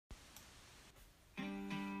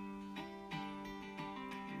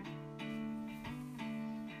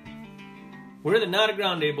We're the Nata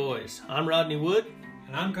Grande Boys. I'm Rodney Wood.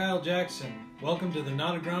 And I'm Kyle Jackson. Welcome to the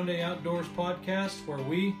Nata Grande Outdoors podcast, where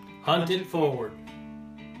we Hunt it forward.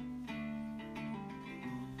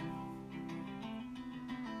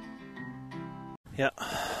 Yeah.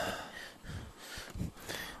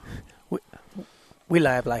 We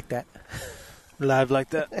live like that. Live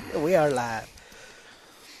like that. We are live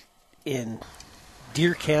in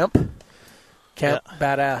Deer Camp.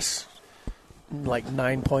 Badass, like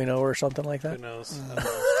 9.0 or something like that. Who knows?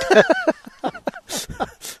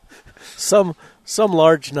 Some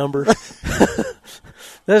large number.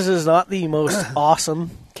 This is not the most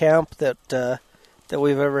awesome camp that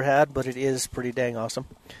we've ever had, but it is pretty dang awesome.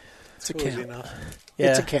 It's a camp. Enough.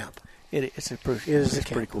 Yeah, it's a camp. It's a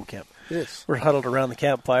pretty cool camp. It is. We're huddled around the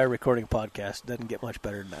campfire recording a podcast. Doesn't get much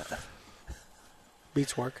better than that.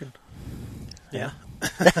 Beats working. Yeah.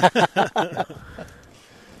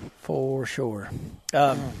 For sure.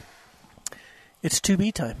 It's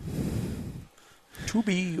 2B time. To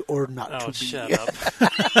be or not to be. Shut up.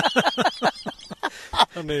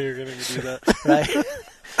 I knew you were going to do that. Right?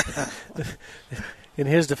 In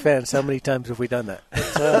his defense, how many times have we done that?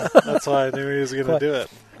 That's why I knew he was going to do it.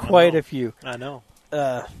 Quite a few. I know.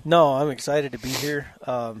 No, I'm excited to be here.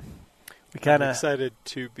 I'm excited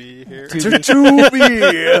to be here. To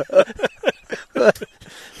be.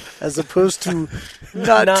 As opposed to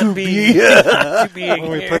not to be.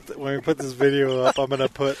 When we put this video up, I'm going to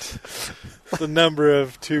put the number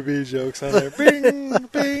of 2B jokes on there. Bing,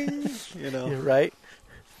 bing. You know. You're right.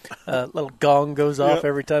 Little gong goes off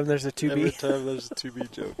every time there's a 2B. Every time there's a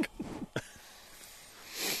 2B joke.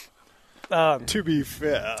 To be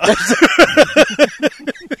fair.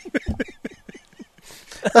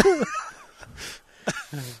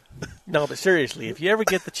 No, but seriously, if you ever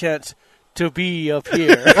get the chance to be up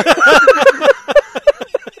here,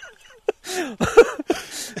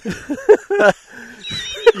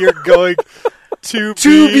 you're going to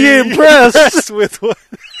be impressed with what?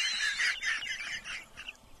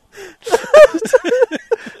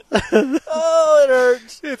 oh, it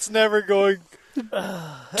hurts. It's never going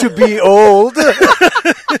to be old.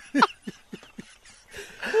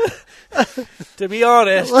 To be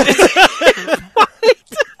honest,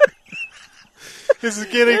 this is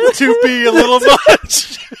getting to be a little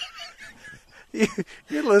much.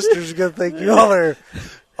 Your listeners are going to think you all are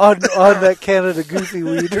on that Canada Goofy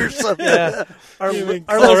weed or something. yeah,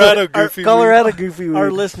 Colorado Goofy Colorado Goofy weed.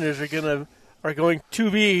 our listeners are going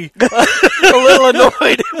to be a little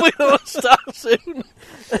annoyed if we don't stop soon.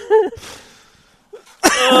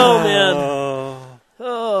 Oh man!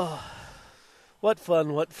 Oh, what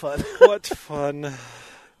fun! What fun! What fun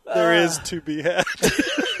there is to be had.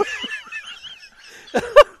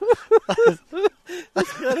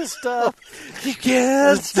 It's gotta stop. You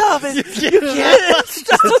can't stop it. You can't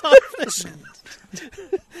stop it.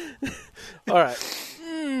 All right.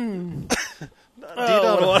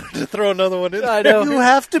 Dino wanted to throw another one in. I know. You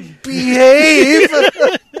have to behave.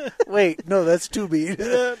 Wait, no, that's to be.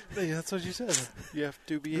 Yeah, that's what you said. You have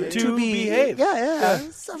to be To behave. Yeah.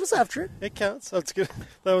 I was after it. It counts. That's good.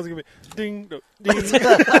 That was gonna be ding, no, ding.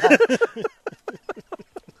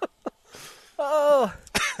 Oh.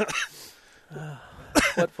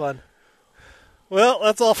 What fun. Well,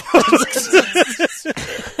 that's all.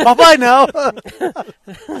 Bye bye now.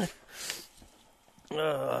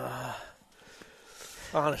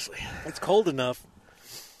 Honestly. It's cold enough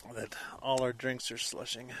that all our drinks are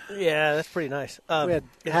slushing. Yeah, that's pretty nice. We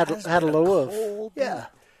had a low of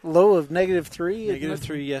low of -3.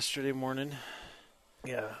 -3 yesterday morning.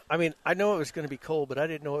 Yeah. I mean, I know it was going to be cold, but I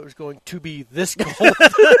didn't know it was going to be this cold.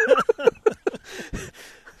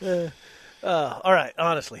 All right,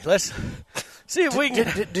 honestly, let's see if we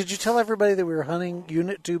can. Did you tell everybody that we were hunting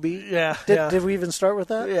Unit 2B? Yeah. Did we even start with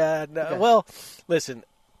that? Yeah, no. Okay. Well, listen,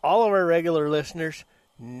 all of our regular listeners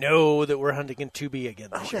know that we're hunting in 2B again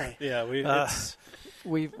this year. Yeah,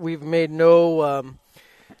 We've made no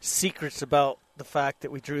secrets about the fact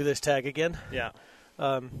that we drew this tag again. Yeah.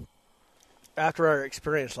 After our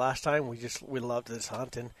experience last time, we loved this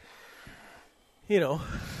hunt, and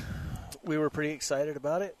we were pretty excited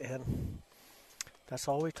about it, and that's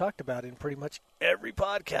all we talked about in pretty much every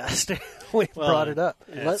podcast. We brought it up.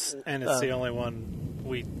 It's the only one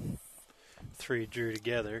we three drew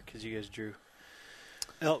together because you guys drew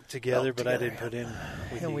elk together, but I didn't put in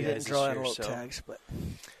with and you we guys didn't draw this year, antelope so. tags, but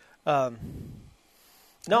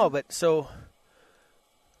no, but so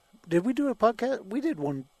Did we do a podcast? We did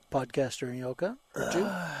one podcast during Yoka or two.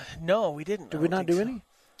 no, we didn't. Did we not do any?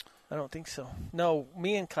 I don't think so. No,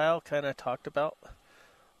 me and Kyle kind of talked about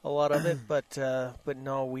a lot of it, but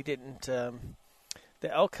no, we didn't. The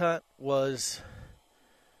elk hunt was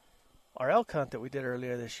our elk hunt that we did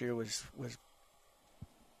earlier this year was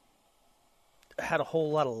had a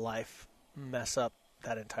whole lot of life mess up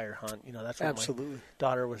that entire hunt. You know, that's when Absolutely. my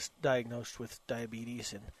daughter was diagnosed with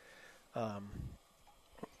diabetes, and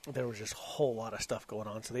there was just a whole lot of stuff going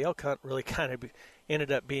on. So the elk hunt really kind of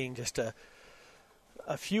ended up being just a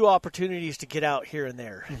few opportunities to get out here and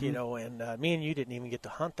there, you know, and me and you didn't even get to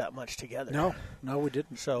hunt that much together. No, we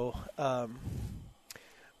didn't. So,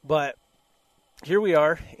 but here we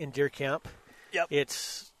are in deer camp. Yep.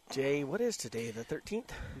 It's what is today? The 13th?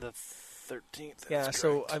 The 13th. Yeah.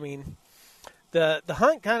 So, I mean, the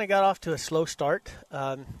hunt kind of got off to a slow start.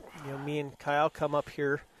 You know, me and Kyle come up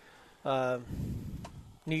here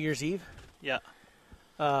New Year's Eve. Yeah.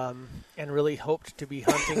 And really hoped to be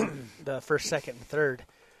hunting the first, second, and third,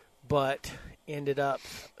 but ended up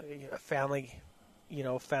family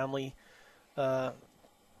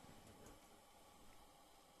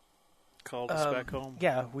Called us back home.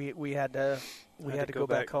 Yeah, we had to go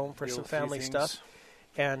back home for some family stuff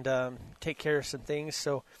and take care of some things.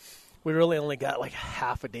 So we really only got like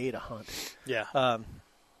half a day to hunt. Yeah.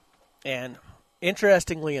 And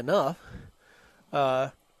interestingly enough,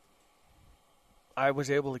 I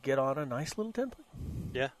was able to get on a nice little 10-point.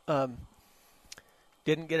 Yeah.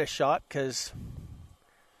 Didn't get a shot because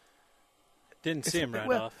Didn't see him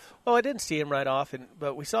right off. Oh, I didn't see him right off,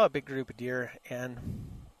 but we saw a big group of deer, and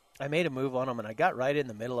I made a move on them, and I got right in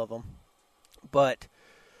the middle of them. But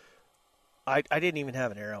I didn't even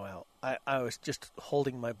have an arrow out. I was just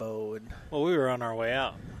holding my bow. Well, we were on our way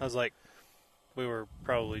out. I was like, we were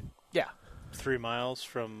probably 3 miles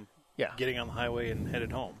from getting on the highway and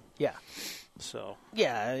headed home. Yeah. So.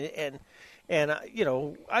 Yeah, and you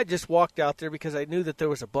know, I just walked out there because I knew that there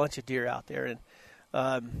was a bunch of deer out there,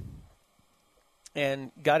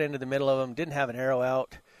 and got into the middle of them. Didn't have an arrow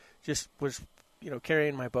out, just was, you know,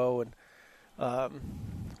 carrying my bow, and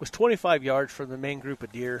was 25 yards from the main group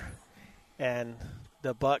of deer, and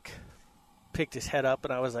the buck picked his head up,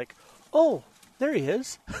 and I was like, "Oh, there he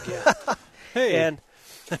is!" Yeah. Hey, and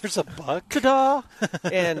there's a buck. Ta-da!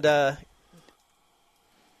 And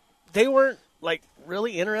they weren't like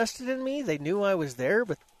really interested in me. They knew I was there,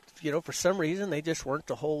 but you know, for some reason, they just weren't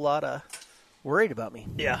a whole lot worried about me.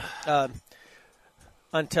 Yeah.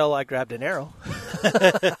 Until I grabbed an arrow,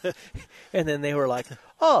 and then they were like,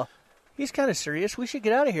 "Oh, he's kind of serious. We should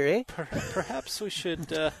get out of here, eh?" Perhaps we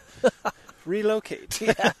should relocate.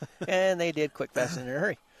 Yeah, and they did quick, fast, and in a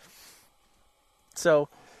hurry. So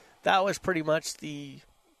that was pretty much the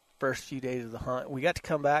first few days of the hunt. We got to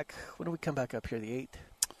come back. When did we come back up here? The 8th.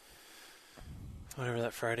 Whatever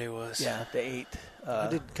that Friday was. Yeah, the 8th. I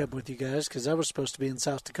didn't come with you guys because I was supposed to be in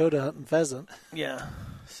South Dakota hunting pheasant. Yeah.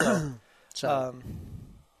 So,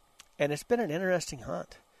 and it's been an interesting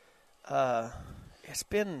hunt. It's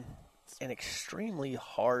been an extremely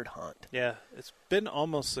hard hunt. Yeah, it's been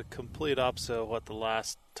almost the complete opposite of what the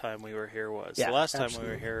last time we were here was. Yeah, the last time absolutely.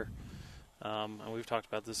 we were here, and we've talked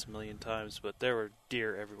about this a million times, but there were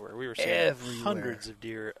deer everywhere. We were seeing hundreds of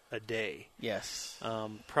deer a day. Yes.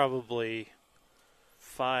 Probably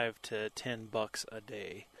 5 to 10 bucks a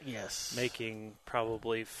day. Yes. Making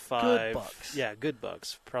probably 5. Good bucks. Yeah, good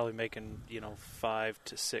bucks. Probably making 5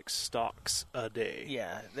 to 6 stalks a day.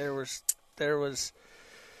 Yeah, there was,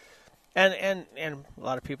 and a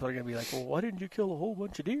lot of people are going to be like, well, why didn't you kill a whole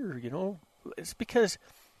bunch of deer? You know, it's because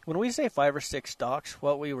when we say 5 or 6 stalks,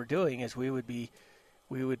 what we were doing is we would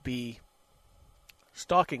be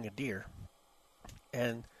stalking a deer,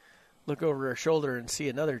 and look over our shoulder and see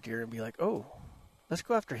another deer and be like, oh, let's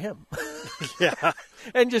go after him. Yeah.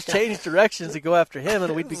 And just change directions and go after him,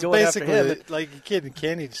 and we'd be going after him. Basically, like a kid in a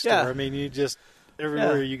candy store. Yeah. I mean, you just,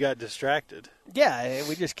 everywhere you got distracted. Yeah, and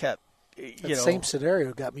we just kept, that same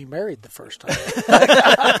scenario got me married the first time.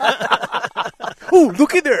 Oh,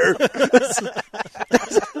 look at there.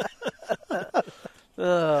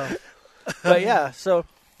 But yeah, so,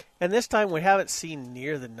 and this time we haven't seen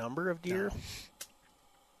near the number of deer.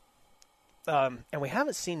 And we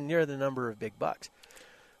haven't seen near the number of big bucks.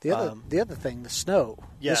 The other thing, the snow.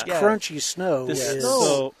 Yeah. This Yeah. crunchy snow. The is, snow.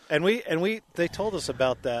 So, and they told us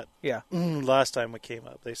about that Yeah. last time we came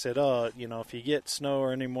up. They said, if you get snow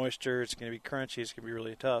or any moisture, it's going to be crunchy. It's going to be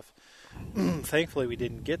really tough. Thankfully, we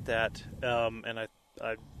didn't get that. And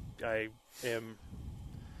I am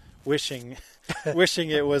wishing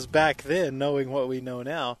it was back then, knowing what we know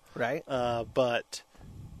now. Right. But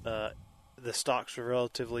the stalks were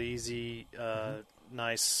relatively easy.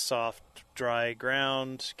 Nice, soft, dry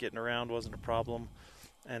ground. Getting around wasn't a problem.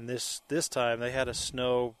 And this time they had a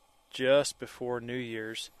snow just before New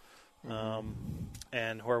Year's.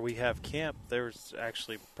 And where we have camp, there was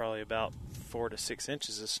actually probably about 4 to 6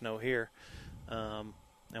 inches of snow here.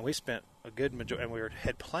 and we spent a good majority, and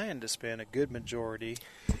had planned to spend a good majority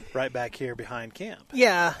right back here behind camp.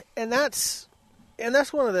 Yeah, and that's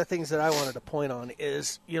one of the things that I wanted to point on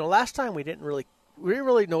is, last time we didn't really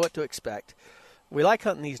know what to expect. We like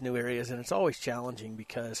hunting these new areas, and it's always challenging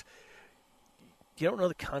because you don't know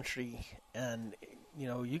the country, and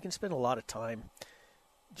you can spend a lot of time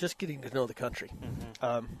just getting to know the country.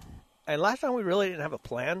 Mm-hmm. And last time we really didn't have a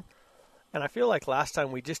plan, and I feel like last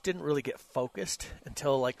time we just didn't really get focused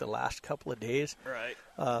until like the last couple of days. Right.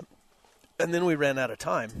 And then we ran out of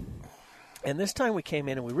time. And this time we came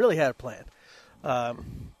in and we really had a plan.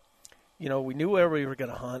 We knew where we were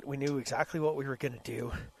going to hunt. We knew exactly what we were going to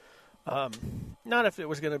do. Not if it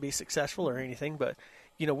was going to be successful or anything, but,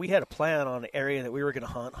 we had a plan on the area that we were going to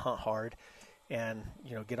hunt hard, and,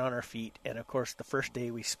 get on our feet. And, of course, the first day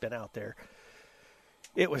we spent out there,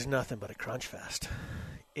 it was nothing but a crunch fest.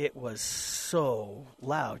 It was so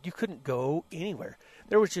loud. You couldn't go anywhere.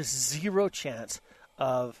 There was just zero chance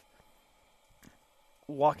of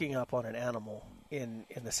walking up on an animal in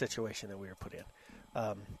the situation that we were put in.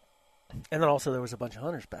 And then also there was a bunch of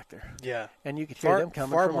hunters back there. Yeah. And you could hear them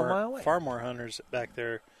coming from a mile away. Far more hunters back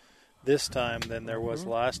there this time than there was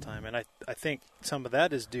last time. And I think some of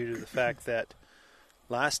that is due to the fact that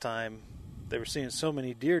last time they were seeing so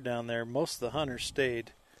many deer down there, most of the hunters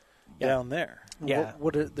stayed down there. Yeah.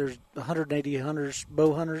 There's 180 hunters,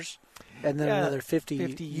 bow hunters, and then another 50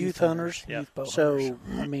 youth hunters. Yeah. Youth bow So,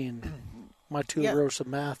 hunters. My Tularosa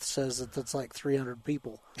math says that that's like 300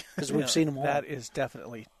 people because we've seen them all. That is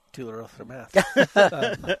definitely Tularosa math.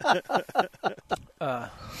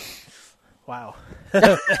 Wow.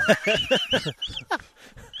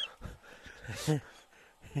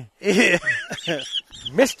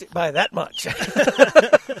 Missed it by that much.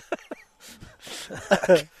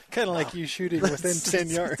 Kind of like you shooting within 10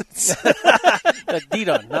 yards.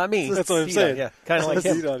 Didon, not me. That's what I'm Didon, saying. Yeah, kind of like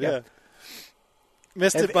him. Didon, yeah.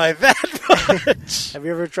 Missed it by that much. Have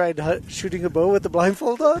you ever tried shooting a bow with the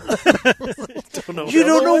blindfold on? Don't know. You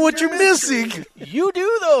don't know what you're missing. You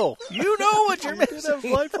do, though. You know what you're missing.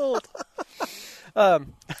 Blindfold.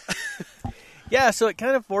 Yeah, so it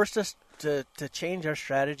kind of forced us to change our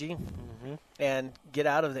strategy and get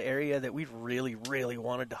out of the area that we really, really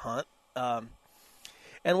wanted to hunt.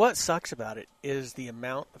 And what sucks about it is the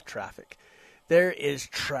amount of traffic. There is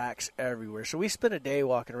tracks everywhere. So we spent a day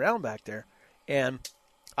walking around back there, and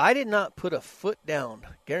I did not put a foot down,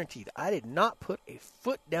 guaranteed. I did not put a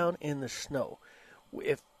foot down in the snow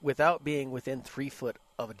without being within 3 foot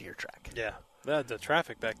of a deer track. Yeah. The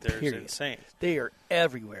traffic back there is insane. They are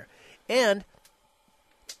everywhere. And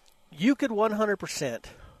you could 100%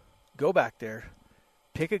 go back there,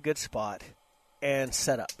 pick a good spot, and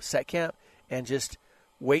set camp, and just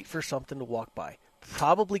wait for something to walk by.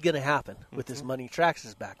 Probably going to happen with as many tracks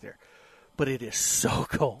as back there. But it is so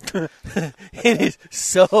cold. It is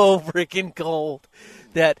so freaking cold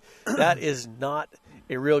that is not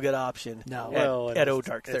a real good option at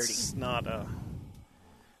O'Dark 30. It's not a...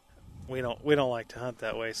 We don't like to hunt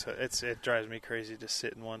that way, so it drives me crazy to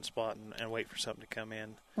sit in one spot and wait for something to come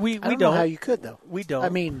in. We don't know how you could, though. We don't. I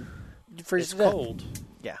mean, It's cold.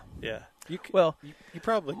 Yeah. Yeah. You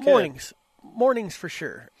probably could. Mornings for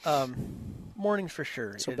sure. Mornings for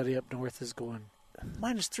sure. Somebody up north is going,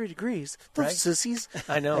 -3 degrees. Those Right? sissies.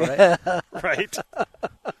 I know, right? Right.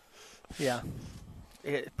 Yeah.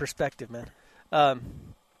 Perspective, man.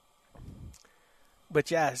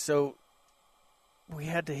 But yeah, so we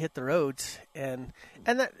had to hit the roads, and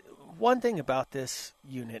that one thing about this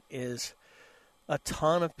unit is a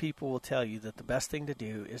ton of people will tell you that the best thing to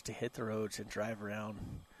do is to hit the roads and drive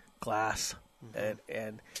around glass,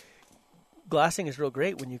 and glassing is real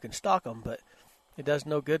great when you can stalk them, but it does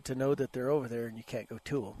no good to know that they're over there and you can't go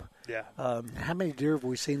to them. Yeah. How many deer have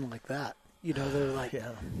we seen like that? They're like,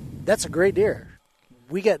 that's a great deer.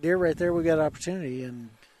 We got deer right there. We got opportunity, and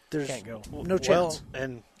there's Can't go. no chance. Well,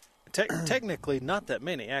 and technically, not that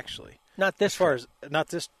many actually. Not this As far trip.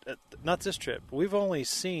 as not this trip. We've only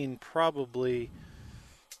seen probably,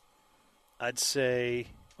 I'd say,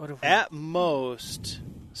 What have we- at most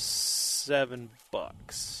 $7.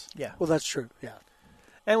 Yeah. Well, that's true. Yeah.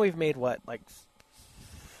 And we've made what, like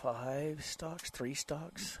 5 stocks, 3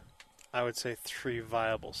 stocks? I would say 3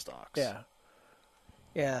 viable stocks. Yeah.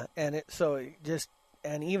 Yeah, and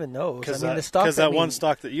and even those, Because the stocks. that one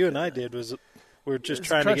stock that you and I did was, we were just It was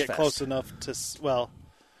trying to crunch get fest. close enough to,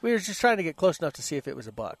 we were just trying to get close enough to see if it was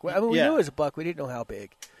a buck. I mean, we knew it was a buck. We didn't know how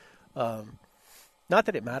big. Not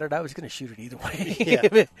that it mattered. I was going to shoot it either way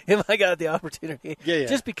Yeah. if I got the opportunity. Yeah.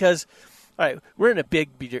 Just because, all right, we're in a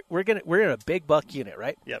big buck unit,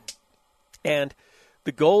 right? Yep. And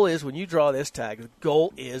the goal is, when you draw this tag, the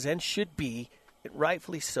goal is and should be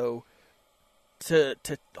rightfully so, to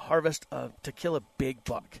harvest to kill a big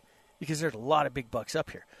buck, because there's a lot of big bucks up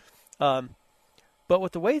here. But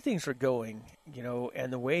with the way things are going,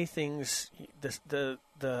 and the way things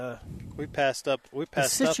we passed up the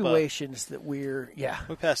situations that we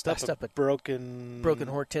passed up a broken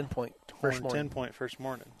horn 10-point first morning. 10-point first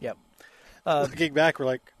morning. Yep. Looking back, we're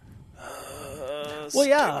like, well,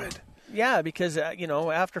 yeah, because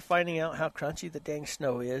after finding out how crunchy the dang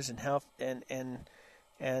snow is and how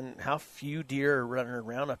how few deer are running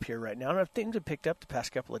around up here right now, and things have picked up the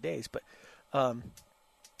past couple of days, but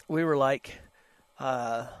we were like,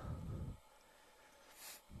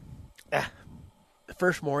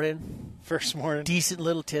 first morning, decent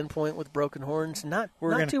little 10-point with broken horns. Not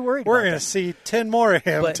too worried. We're about going to see 10 more of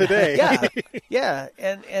him today. yeah,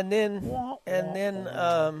 and then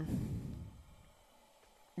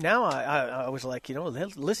now I was like,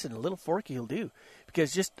 listen, a little forky will do,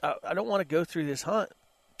 because just I don't want to go through this hunt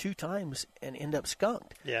 2 times and end up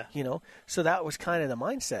skunked. Yeah. So that was kind of the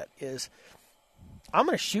mindset, is I'm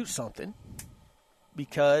going to shoot something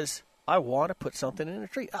because I want to put something in a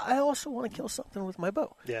tree. I also want to kill something with my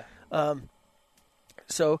bow. Yeah.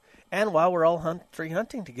 So, and while we're all tree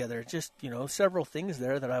hunting together, just, several things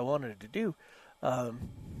there that I wanted to do.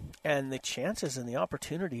 And the chances and the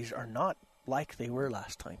opportunities are not like they were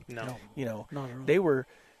last time. No. Not at all. They were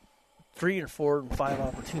 3 and 4 and 5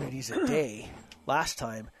 opportunities a day last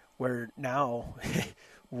time, where now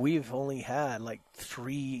we've only had like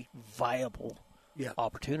 3 viable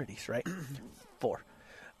opportunities, right? 4.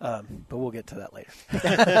 But we'll get to that later.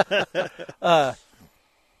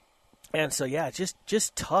 And so,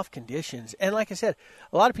 just tough conditions. And like I said,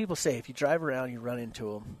 a lot of people say if you drive around, you run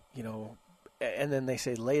into them, and then they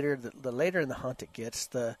say later, the later in the hunt it gets,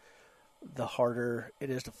 the harder it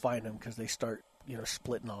is to find them, because they start,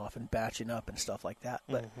 splitting off and batching up and stuff like that.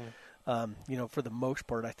 But, for the most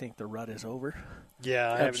part, I think the rut is over.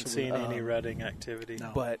 Yeah, I haven't seen any rutting activity.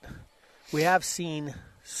 No. But we have seen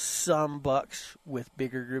some bucks with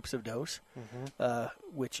bigger groups of does,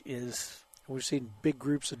 which is... We've seen big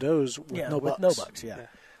groups of does with no bucks. No bucks, yeah.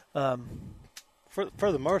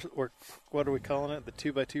 For the most, what are we calling it? The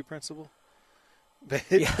 2x2 principle?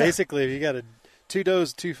 Basically, if you got 2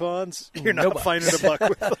 does, 2 fawns, you're not finding a buck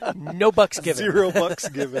with them. No bucks given. 0 bucks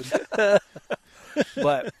given.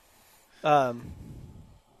 But,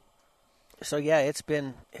 so yeah, it's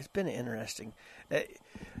been interesting.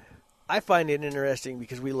 I find it interesting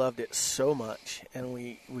because we loved it so much, and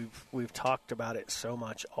we've talked about it so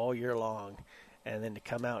much all year long, and then to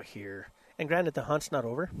come out here. And granted, the hunt's not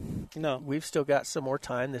over. No, we've still got some more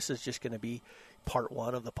time. This is just going to be part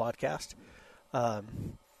 1 of the podcast,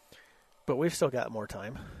 but we've still got more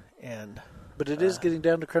time. But it is getting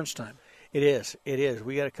down to crunch time. It is.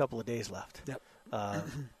 We got a couple of days left. Yep.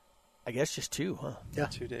 I guess just 2, huh? Yeah,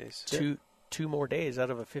 2 days. Two more days out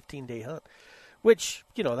of a 15-day hunt. Which,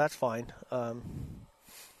 that's fine.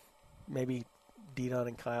 Maybe Didon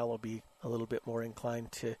and Kyle will be a little bit more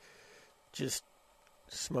inclined to just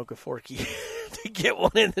smoke a forky to get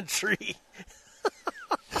one in the tree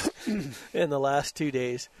in the last 2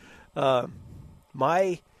 days.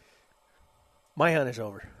 My hunt is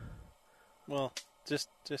over. Well, just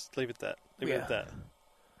leave it that. Leave it at that.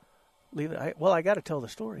 Leave it. I got to tell the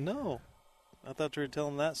story. No, I thought you were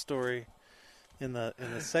telling that story in the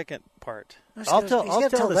second part. I'll tell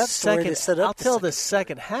the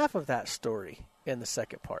second half of that story in the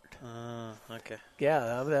second part. Okay.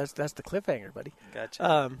 Yeah, that's the cliffhanger, buddy.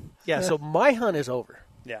 Gotcha. So my hunt is over.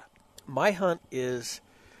 Yeah. My hunt is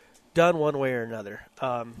done one way or another.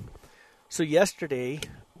 So yesterday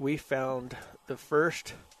we found the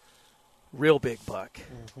first real big buck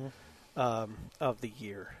of the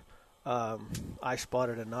year. I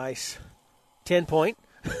spotted a nice 10-point.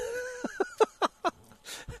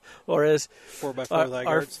 Or as 4x4 with eye our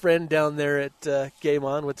guards. friend down there at Game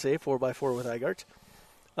On would say, 4x4 with eye guards.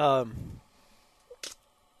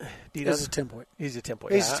 He's a 10-point. He's a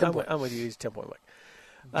 10-point. He's a 10-point. I'm with you. He's a 10-point buck.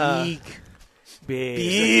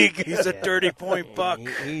 Big. He's a 30-point buck.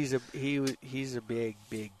 He's a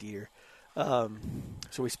big deer. So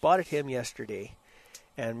we spotted him yesterday,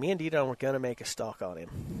 and me and Didon were going to make a stalk on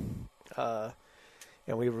him.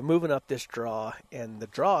 And we were moving up this draw, and the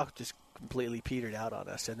draw just completely petered out on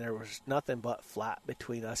us, and there was nothing but flat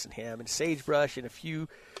between us and him, and sagebrush and a few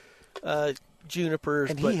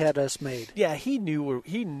junipers. And he had us made. Yeah, he knew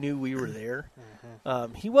we were there.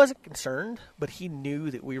 He wasn't concerned, but he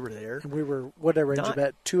knew that we were there. And we were, what I range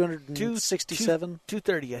about 267?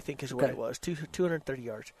 230, I think is what it was. 230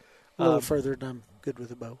 yards. A little further than I'm good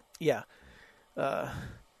with a bow. Yeah.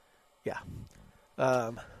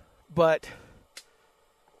 But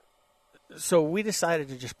so we decided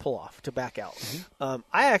to just pull off, to back out. I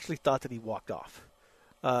actually thought that he walked off.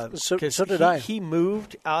 So did I. He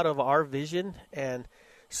moved out of our vision, and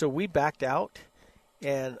so we backed out.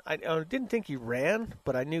 And I didn't think he ran,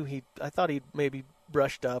 but I thought he'd maybe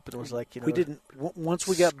brushed up and was like, we didn't. Once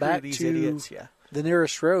we got back these to idiots. Yeah. the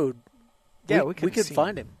nearest road, we could see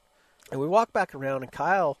find him. And we walked back around, and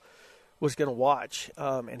Kyle was going to watch,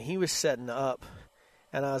 and he was setting up.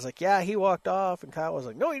 And I was like, yeah, he walked off. And Kyle was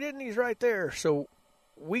like, no, he didn't. He's right there. So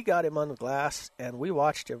we got him on the glass, and we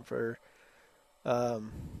watched him for the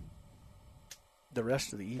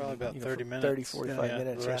rest of the evening. Probably about 30 minutes. 30, 45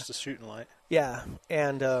 minutes. The rest is shooting light. Yeah,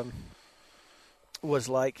 and was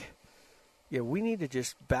like, yeah, we need to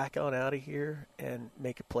just back on out of here and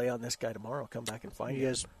make a play on this guy tomorrow. Come back and find him. You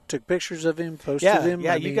guys took pictures of him, posted him?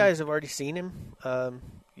 Yeah, you guys have already seen him.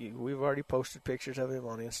 We've already posted pictures of him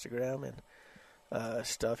on Instagram and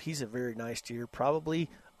stuff. He's a very nice deer. Probably,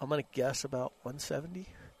 I'm going to guess about 170.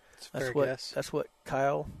 It's a fair guess. That's what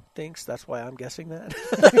Kyle thinks. That's why I'm guessing that.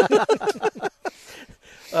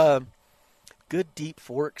 Good deep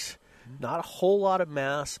forks. Not a whole lot of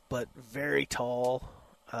mass, but very tall.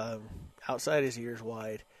 Outside his ears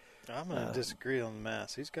wide. I'm going to disagree on the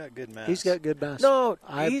mass. He's got good mass. He's got good mass. No,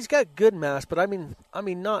 he's got good mass, but I mean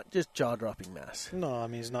not just jaw-dropping mass. No, I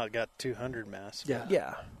mean, he's not got 200 mass.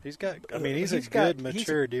 Yeah. He's got, I mean, he's a good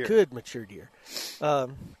mature deer. Good mature deer.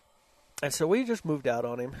 And so we just moved out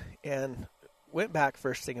on him and went back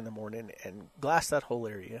first thing in the morning and glassed that whole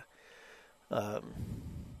area.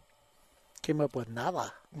 Came up with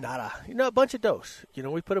nada. A bunch of does.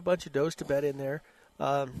 We put a bunch of does to bed in there.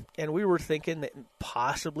 And we were thinking that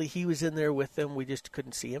possibly he was in there with them. We just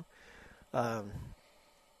couldn't see him. But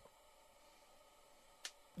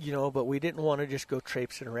we didn't want to just go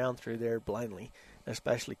traipsing around through there blindly,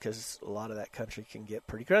 especially because a lot of that country can get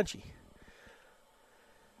pretty crunchy.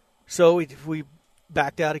 So we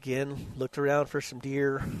backed out again, looked around for some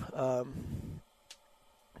deer,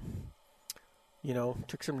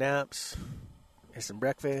 took some naps, had some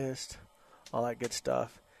breakfast, all that good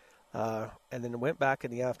stuff. And then went back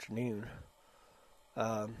in the afternoon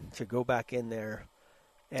to go back in there,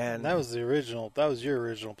 and that was your original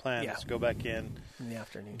plan. Yeah. Was to go back in the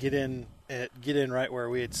afternoon, get in right where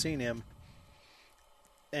we had seen him,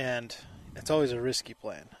 and it's always a risky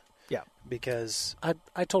plan. Yeah, because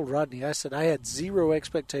I told Rodney, I said I had zero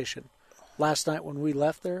expectation last night when we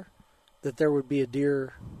left there that there would be a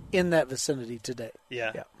deer in that vicinity today.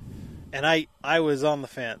 Yeah. And I was on the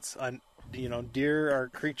fence. Deer are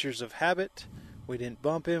creatures of habit. We didn't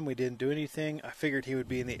bump him. We didn't do anything. I figured he would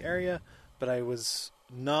be in the area, but I was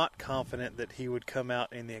not confident that he would come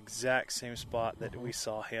out in the exact same spot that we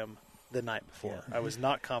saw him the night before. Yeah. I was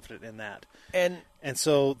not confident in that. And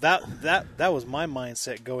so that was my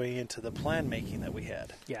mindset going into the plan making that we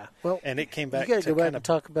had. Yeah. Well, and it came back you got to go back and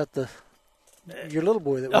talk about your little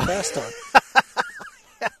boy that we passed on.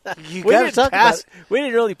 You got to talk about it. We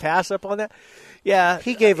didn't really pass up on that. Yeah,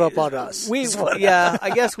 he gave up on us.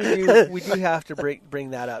 I guess we do. We do have to bring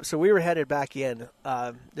that up. So we were headed back in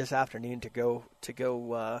this afternoon to go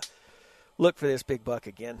look for this big buck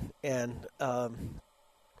again. And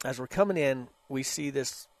as we're coming in, we see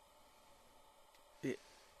this.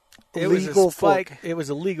 It was a spike. Fork. It was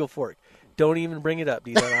a legal fork. Don't even bring it up,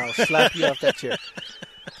 Dina. I'll slap you off that chair.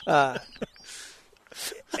 But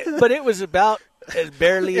it was about. As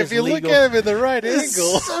barely if as you legal. Look at him in the right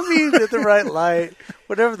angle. I mean, at the right light,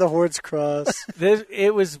 whatever the horns cross.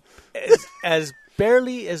 It was as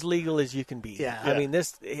barely as legal as you can be. Yeah. I mean,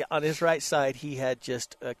 this on his right side, he had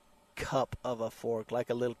just a cup of a fork, like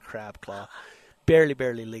a little crab claw, barely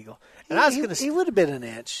legal. And I was going to. He would have been an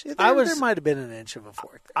inch. There might have been an inch of a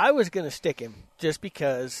fork. I was going to stick him just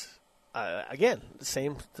because. Again, the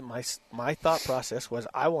same. My thought process was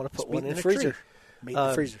I want to put one in the freezer. Meat in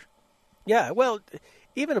the freezer. Yeah, well,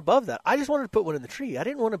 even above that, I just wanted to put one in the tree. I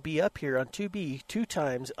didn't want to be up here on 2B 2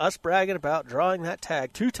 times, us bragging about drawing that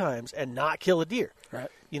tag 2 times and not kill a deer.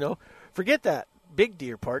 Right. Forget that big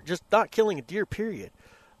deer part, just not killing a deer, period.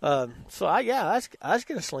 So, I was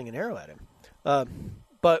going to sling an arrow at him.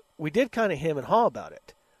 But we did kind of hem and haw about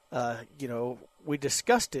it. We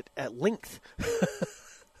discussed it at length.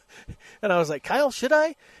 And I was like, Kyle, should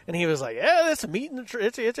I? And he was like, yeah, that's a meat in the tree.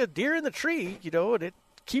 It's a deer in the tree, and it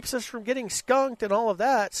keeps us from getting skunked and all of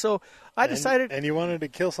that. So I decided. And you wanted to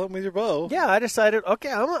kill something with your bow. Yeah, I decided,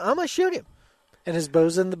 okay, I'm going to shoot him. And his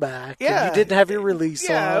bow's in the back. Yeah. And you didn't have your release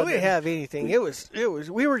on. Yeah, we didn't have anything.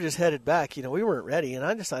 We were just headed back. We weren't ready. And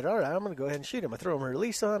I decided, all right, I'm going to go ahead and shoot him. I throw my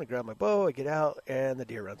release on, I grab my bow, I get out, and the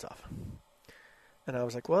deer runs off. And I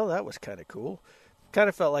was like, well, that was kind of cool. Kind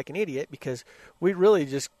of felt like an idiot because we really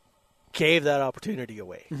just gave that opportunity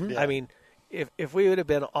away. Mm-hmm. Yeah. I mean, if we would have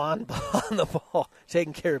been on the ball,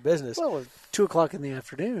 taking care of business. Well, at 2:00 in the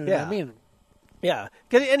afternoon. Yeah. I mean, Yeah,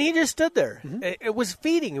 and he just stood there. Mm-hmm. It was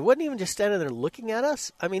feeding. It wasn't even just standing there looking at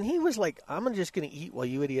us. I mean, he was like, "I'm just going to eat while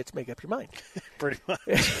you idiots make up your mind." Pretty much.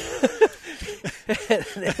 And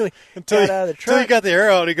then we Until got out of the until truck. you got the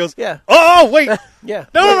arrow, and he goes, Yeah, "Oh, wait, no, yeah.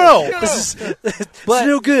 no, no." this is But-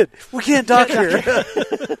 no good. We can't dock here.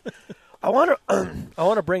 I want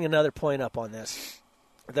to bring another point up on this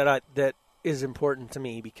that is important to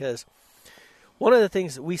me, because one of the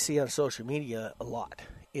things that we see on social media a lot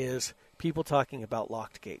is people talking about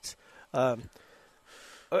locked gates.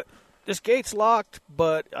 This gate's locked,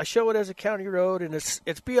 but I show it as a county road, and it's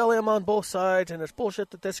BLM on both sides, and it's bullshit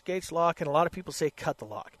that this gate's locked. And a lot of people say cut the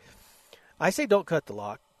lock. I say don't cut the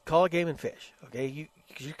lock. Call a game and fish. Okay,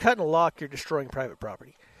 you're cutting a lock, you're destroying private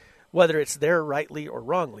property. Whether it's there rightly or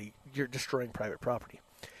wrongly, you're destroying private property.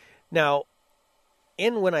 Now,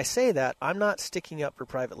 when I say that, I'm not sticking up for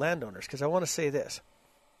private landowners, because I want to say this.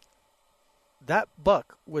 That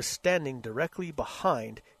buck was standing directly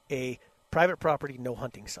behind a private property no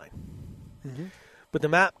hunting sign. Mm-hmm. But the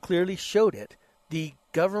map clearly showed it. The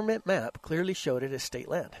government map clearly showed it as state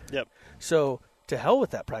land. Yep. So to hell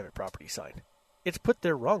with that private property sign. It's put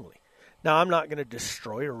there wrongly. Now, I'm not going to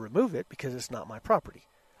destroy or remove it because it's not my property.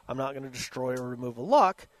 I'm not going to destroy or remove a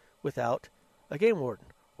lock without a game warden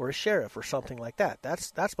or a sheriff or something like that.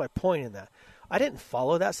 That's my point in that. I didn't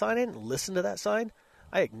follow that sign. I didn't listen to that sign.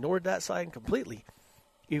 I ignored that sign completely.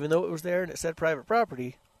 Even though it was there and it said private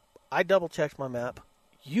property, I double-checked my map.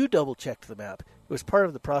 You double-checked the map. It was part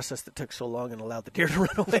of the process that took so long and allowed the deer to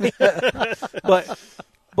run away.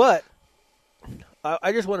 But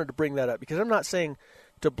I just wanted to bring that up, because I'm not saying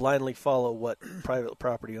to blindly follow what private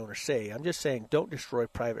property owners say. I'm just saying don't destroy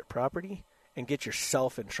private property and get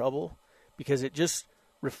yourself in trouble, because it just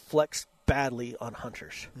reflects badly on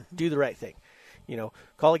hunters. Mm-hmm. Do the right thing.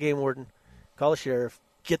 Call a game warden, call a sheriff,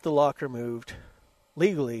 get the lock removed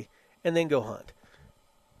legally, and then go hunt.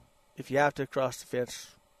 If you have to cross the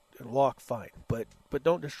fence and walk, fine. But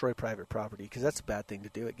don't destroy private property, because that's a bad thing to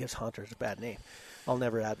do. It gives hunters a bad name. I'll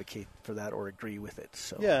never advocate for that or agree with it.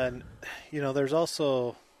 So Yeah, and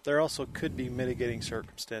there also could be mitigating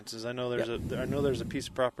circumstances. I know there's a piece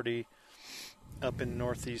of property up in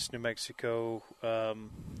northeast New Mexico,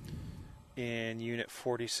 in Unit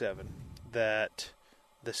 47, that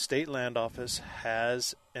the state land office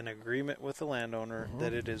has an agreement with the landowner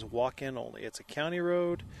that it is walk-in only. It's a county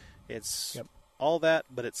road. It's all that,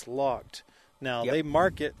 but it's locked. Now, they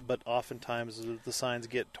mark it, but oftentimes the signs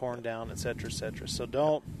get torn down, et cetera, et cetera. So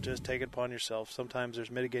don't just take it upon yourself. Sometimes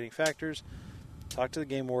there's mitigating factors. Talk to the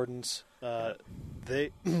game wardens.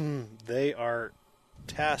 They are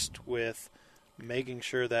tasked with making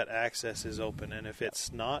sure that access is open. And if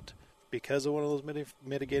it's not because of one of those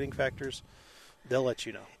mitigating factors, they'll let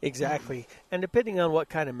you know. Exactly. And depending on what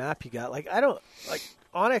kind of map you got,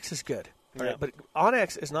 Onyx is good. Right? But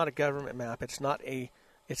Onyx is not a government map. It's not a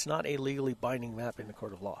legally binding map in the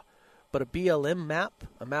court of law. But a BLM map,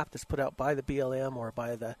 a map that's put out by the BLM or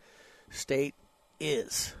by the state,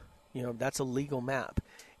 is. That's a legal map.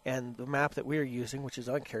 And the map that we're using, which is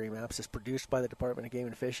on Carry Maps, is produced by the Department of Game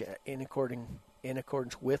and Fish in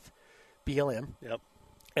accordance with BLM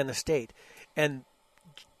and the state. And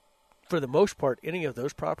for the most part, any of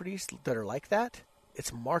those properties that are like that,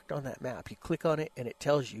 it's marked on that map. You click on it, and it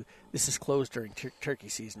tells you this is closed during turkey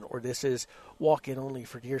season, or this is walk-in only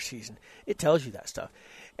for deer season. It tells you that stuff.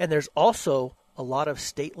 And there's also a lot of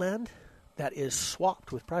state land that is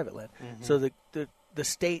swapped with private land. Mm-hmm. So the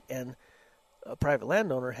state and a private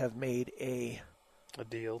landowner have made a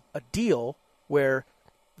deal where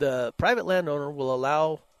the private landowner will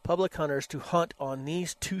allow public hunters to hunt on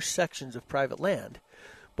these two sections of private land,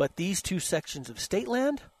 but these two sections of state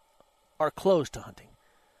land are closed to hunting.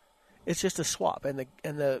 It's just a swap, and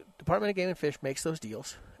the Department of Game and Fish makes those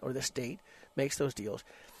deals, or the state makes those deals,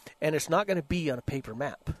 and it's not going to be on a paper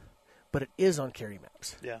map, but it is on Carry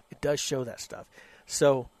Maps. Yeah, it does show that stuff.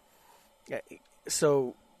 So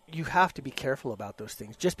you have to be careful about those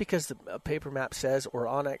things. Just because the paper map says, or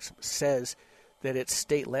Onyx says, that it's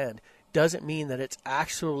state land, doesn't mean that it's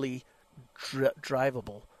actually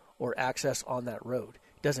drivable or access on that road.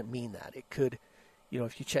 It doesn't mean that. It could.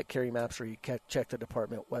 If you check Carry Maps or you check the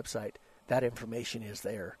department website, that information is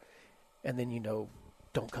there, and then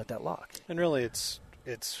don't cut that lock. And really, it's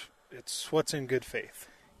what's in good faith.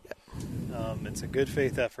 Yeah. It's a good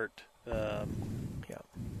faith effort. And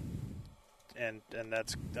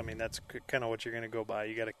that's kind of what you're going to go by.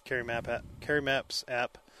 You got a Carry Maps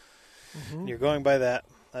app. Mm-hmm. You're going by that.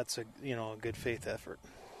 That's a good faith effort.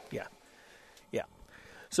 Yeah.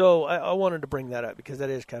 So I wanted to bring that up because that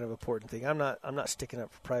is kind of an important thing. I'm not sticking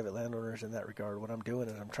up for private landowners in that regard. What I'm doing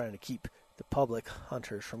is I'm trying to keep the public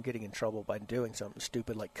hunters from getting in trouble by doing something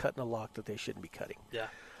stupid like cutting a lock that they shouldn't be cutting. Yeah.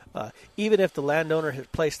 Even if the landowner has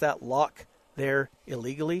placed that lock there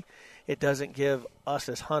illegally, it doesn't give us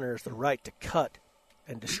as hunters the right to cut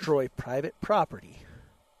and destroy private property.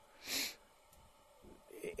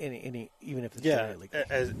 Even if it's illegal.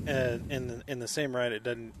 In the same right, it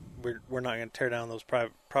doesn't. We're not going to tear down those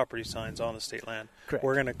private property signs on the state land. Correct.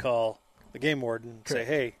 We're going to call the game warden and say,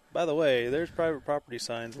 "Hey, by the way, there's private property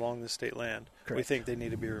signs along the state land. Correct. We think they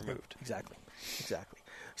need to be removed." Exactly.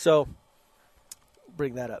 So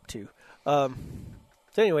bring that up too. So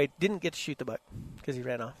anyway, didn't get to shoot the buck because he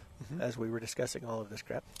ran off as we were discussing all of this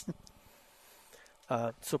crap.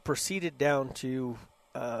 So proceeded down to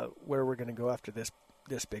where we're going to go after this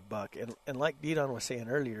big buck. And like Didon was saying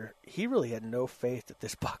earlier, he really had no faith that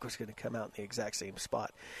this buck was going to come out in the exact same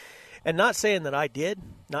spot. And not saying that I did,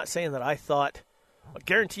 not saying that I thought, I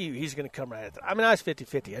guarantee you he's going to come right at that. I mean, I was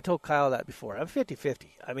 50-50. I told Kyle that before. I'm 50-50.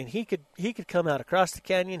 I mean, he could come out across the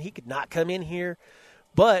canyon. He could not come in here.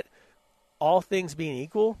 But all things being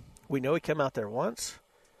equal, we know he came out there once.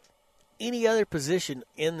 Any other position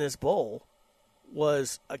in this bowl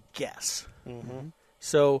was a guess. Mm-hmm.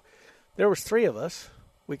 So there was 3 of us.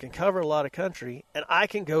 We can cover a lot of country, and I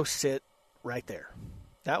can go sit right there.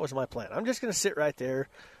 That was my plan. I'm just going to sit right there.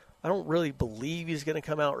 I don't really believe he's going to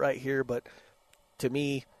come out right here, but to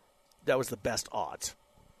me, that was the best odds.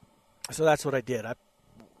 So that's what I did. I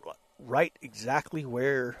right exactly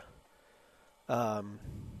where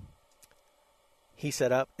he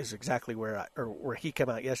set up is exactly where where he came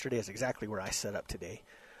out yesterday is exactly where I set up today.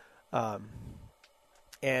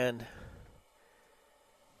 And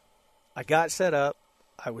I got set up.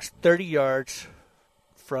 I was 30 yards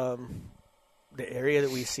from the area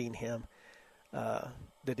that we seen him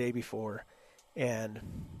the day before, and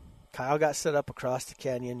Kyle got set up across the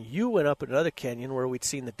canyon. You went up another canyon where we'd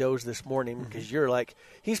seen the does this morning because you're like,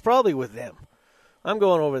 he's probably with them. I'm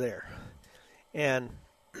going over there. And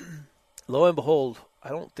lo and behold, I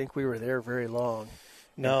don't think we were there very long.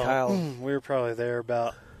 No, and Kyle, we were probably there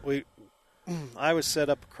about I was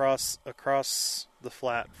set up across the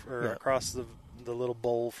flat or across the little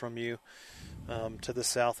bowl from you to the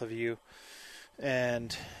south of you,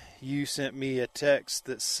 and you sent me a text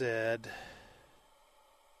that said,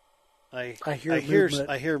 I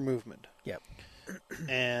hear movement. Yep.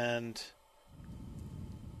 And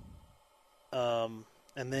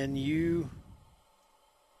then you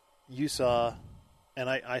saw, and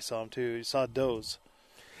I saw him too. You saw does.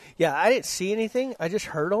 Yeah, I didn't see anything. I just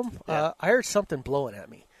heard them. Yeah. I heard something blowing at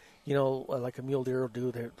me. You know, like a mule deer will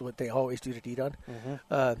do what they always do to Didon.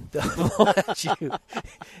 They'll blow at you.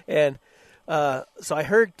 And so I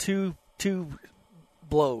heard two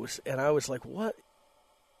blows, and I was like, what?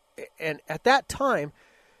 And at that time,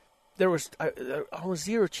 there was almost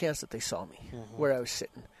zero chance that they saw me where I was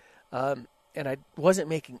sitting. And I wasn't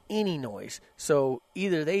making any noise. So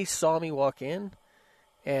either they saw me walk in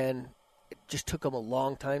and it just took them a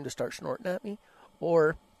long time to start snorting at me,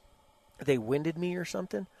 or they winded me or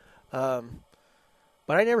something. But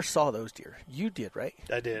I never saw those deer. You did, right?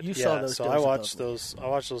 I did. You saw those. So does I watched above me. those. I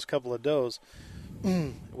watched those couple of does.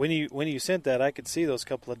 When you sent that, I could see those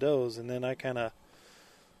couple of does, and then I kind of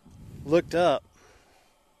looked up,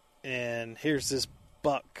 and here's this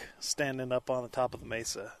buck standing up on the top of the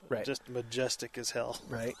mesa, Right. just majestic as hell,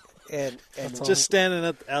 Right. And just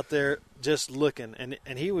standing out there, just looking,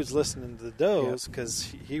 and he was listening to the does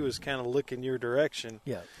because he was kind of looking your direction.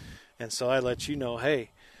 Yeah. And so I let you know,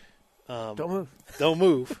 hey, Don't move. Don't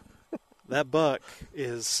move. That buck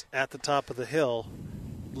is at the top of the hill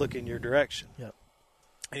looking your direction. Yep.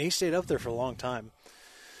 And he stayed up there for a long time.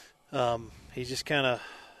 He just kind of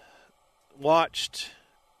watched,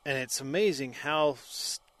 and it's amazing how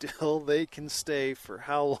still they can stay for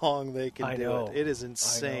how long they can do it. It is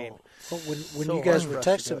insane. But when So you guys hard were for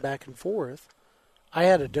us to do texting it. back and forth, I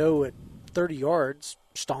had a doe at 30 yards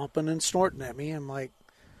stomping and snorting at me. I'm like,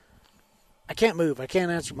 I can't move. I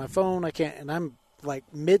can't answer my phone. I can't. And I'm like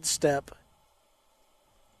mid-step,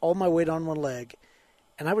 all my weight on one leg.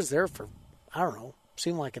 And I was there for, I don't know,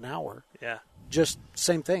 seemed like an hour. Yeah. Just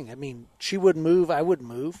same thing. I mean, she wouldn't move. I wouldn't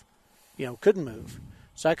move. Couldn't move.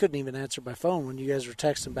 So I couldn't even answer my phone when you guys were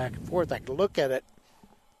texting back and forth. I could look at it.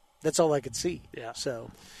 That's all I could see. Yeah.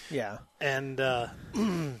 So, Yeah. And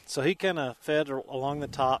so he kind of fed along the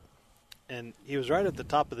top, and he was right at the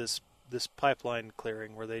top of this pipeline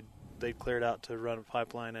clearing where they'd cleared out to run a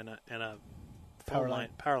pipeline and a power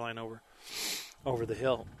line over the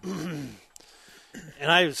hill.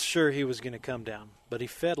 And I was sure he was going to come down, but he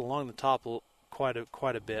fed along the top quite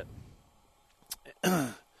a bit.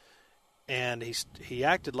 And he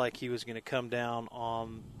acted like he was going to come down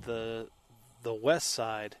on the west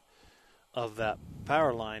side of that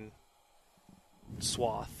power line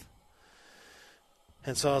swath.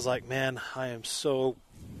 And so I was like, man, I am so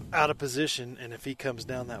out of position, and if he comes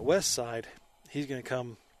down that west side, he's going to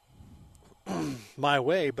come my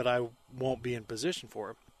way, but I won't be in position for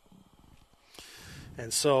him.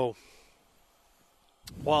 And so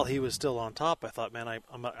while he was still on top, I thought, man, I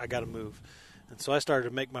got to move. And so I started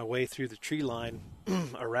to make my way through the tree line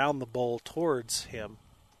around the bowl towards him.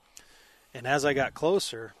 And as I got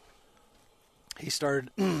closer, he started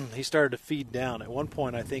to feed down. At one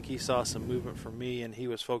point, I think he saw some movement from me, and he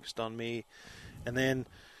was focused on me. And then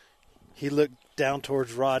he looked down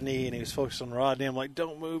towards Rodney, and he was focused on Rodney. I'm like,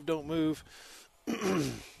 don't move, don't move.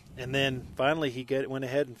 And then finally he went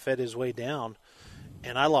ahead and fed his way down,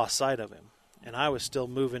 and I lost sight of him. And I was still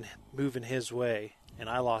moving his way, and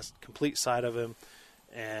I lost complete sight of him.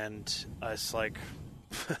 And I was like,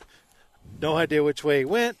 no idea which way he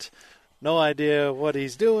went, no idea what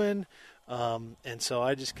he's doing. And so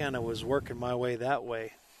I just kind of was working my way that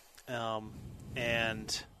way,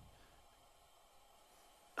 and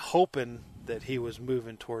hoping that he was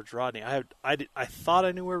moving towards Rodney. I thought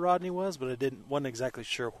I knew where Rodney was, but wasn't exactly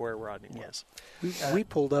sure where Rodney was. We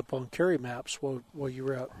pulled up on Carry Maps while you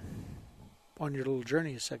were out on your little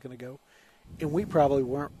journey a second ago, and we probably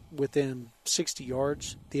weren't within 60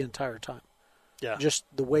 yards the entire time. Yeah. Just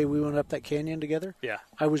the way we went up that canyon together. Yeah.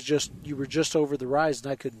 You were just over the rise,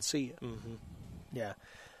 and I couldn't see you. Mm-hmm. Yeah.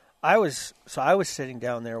 I was sitting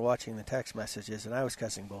down there watching the text messages, and I was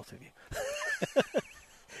cussing both of you.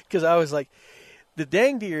 Because I was like, the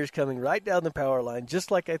dang deer is coming right down the power line,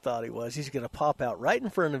 just like I thought he was. He's going to pop out right in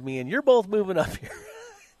front of me, and you're both moving up here.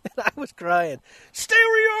 And I was crying, stay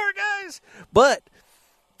where you are, guys. But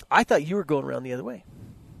I thought you were going around the other way.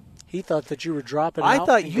 He thought that you were dropping I out.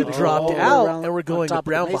 thought you dropped out and were going on top of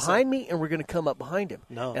the around mesa. behind me, and we're going to come up behind him.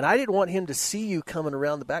 No. And I didn't want him to see you coming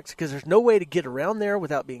around the back, because there's no way to get around there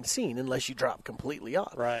without being seen unless you drop completely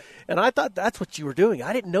off. Right. And I thought that's what you were doing.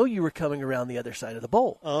 I didn't know you were coming around the other side of the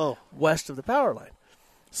bowl. Oh. West of the power line.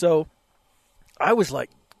 So I was like,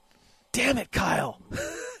 damn it, Kyle.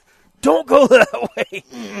 Don't go that way.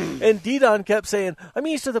 And Didon kept saying, I'm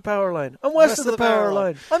east of the power line. I'm west of the power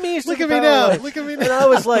line. I'm east of the power line. Look at me now. And I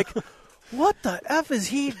was like, what the F is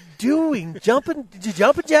he doing? Jumping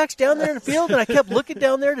jacks down there in the field? And I kept looking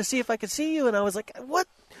down there to see if I could see you. And I was like, what?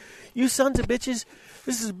 You sons of bitches.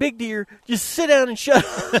 This is a big deer. Just sit down and shut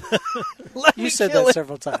up. Let me You said kill that it.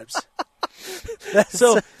 several times.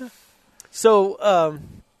 So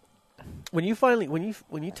when you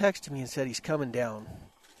texted me and said he's coming down,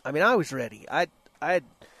 I mean, I was ready. You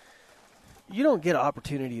don't get an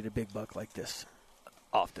opportunity at a big buck like this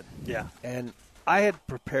often. Yeah. And I had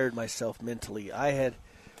prepared myself mentally. I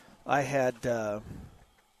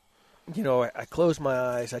closed my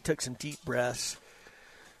eyes. I took some deep breaths.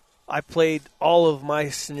 I played all of my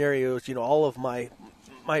scenarios, all of my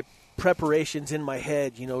preparations in my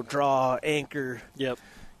head, draw, anchor, Yep.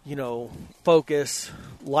 focus,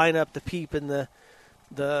 line up the peep and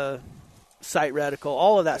the sight reticle,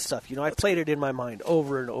 all of that stuff. I played it in my mind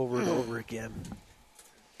over and over and over again.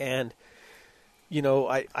 And,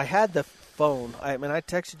 I had the phone. I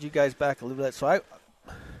texted you guys back a little bit. So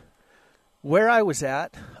where I was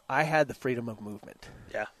at, I had the freedom of movement.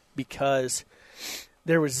 Yeah. Because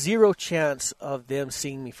there was zero chance of them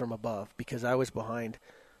seeing me from above, because I was behind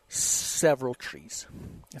several trees.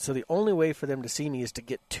 And so the only way for them to see me is to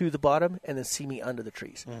get to the bottom and then see me under the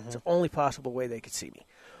trees. Mm-hmm. It's the only possible way they could see me,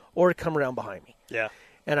 or to come around behind me. Yeah.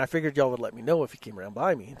 And I figured y'all would let me know if he came around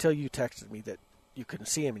behind me, until you texted me that you couldn't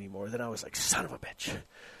see him anymore. Then I was like, son of a bitch.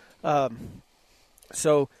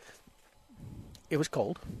 So it was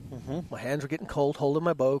cold. Mm-hmm. My hands were getting cold holding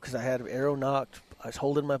my bow, because I had an arrow knocked. I was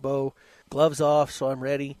holding my bow, gloves off, so I'm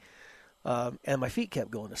ready. And my feet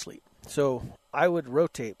kept going to sleep. So I would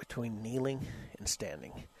rotate between kneeling and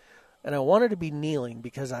standing. And I wanted to be kneeling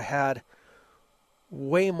because I had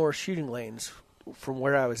way more shooting lanes from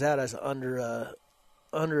where I was at. I was under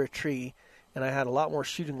a tree, and I had a lot more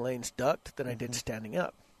shooting lanes ducked than I did standing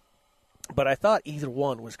up. But I thought either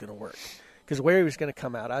one was going to work, because where he was going to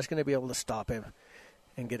come out, I was going to be able to stop him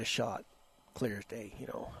and get a shot clear as day.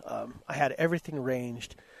 I had everything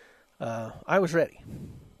ranged. I was ready.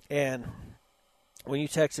 And when you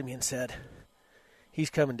texted me and said he's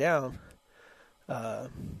coming down,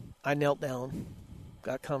 I knelt down,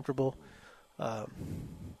 got comfortable,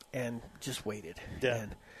 and just waited. Yeah.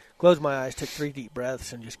 And closed my eyes, took 3 deep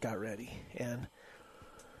breaths, and just got ready. And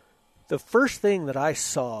the first thing that I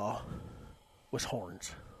saw was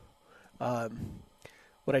horns.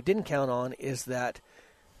 What I didn't count on is that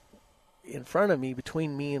in front of me,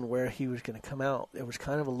 between me and where he was going to come out, there was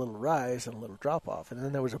kind of a little rise and a little drop off. And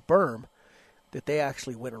then there was a berm that they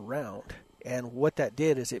actually went around. And what that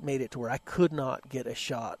did is it made it to where I could not get a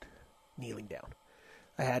shot kneeling down.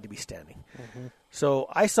 I had to be standing. Mm-hmm. So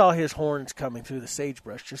I saw his horns coming through the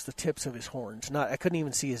sagebrush, just the tips of his horns. I couldn't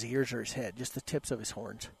even see his ears or his head, just the tips of his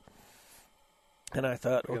horns. And I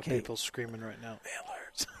thought, We got okay. people screaming right now,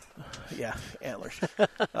 antlers. Yeah, antlers.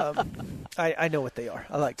 I know what they are.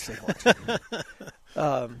 I like to say horns.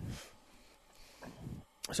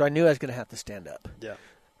 So I knew I was going to have to stand up. Yeah.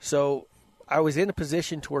 So I was in a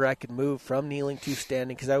position to where I could move from kneeling to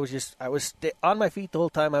standing because I was on my feet the whole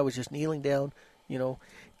time. I was just kneeling down, and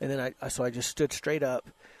then I just stood straight up.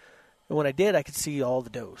 And when I did, I could see all the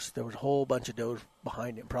does. There was a whole bunch of does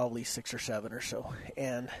behind him, probably 6 or 7 or so.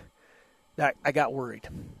 And I got worried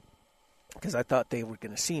because I thought they were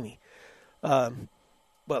going to see me. But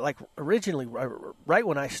like originally, right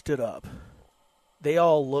when I stood up, they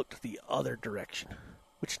all looked the other direction,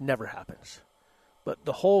 which never happens. But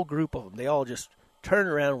the whole group of them, they all just turned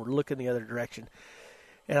around and were looking the other direction.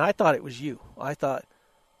 And I thought it was you. I thought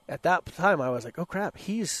at that time I was like, oh, crap,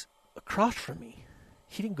 he's across from me.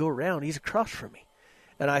 He didn't go around. He's across from me.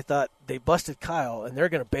 And I thought they busted Kyle, and they're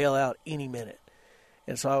going to bail out any minute.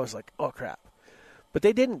 And so I was like, oh, crap. But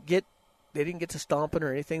they didn't get to stomping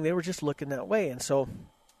or anything. They were just looking that way. And so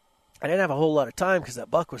I didn't have a whole lot of time because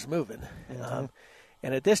that buck was moving. Mm-hmm.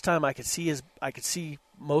 And at this time I could see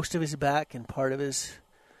most of his back and part of his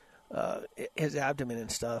abdomen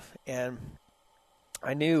and stuff. And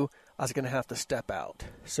I knew I was going to have to step out.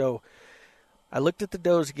 So I looked at the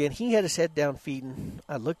does again. He had his head down feeding.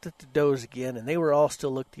 I looked at the does again, and they were all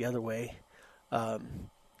still looked the other way. A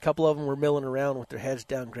couple of them were milling around with their heads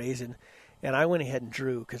down grazing. And I went ahead and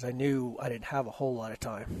drew because I knew I didn't have a whole lot of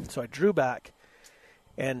time. So I drew back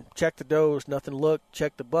and checked the does, nothing looked,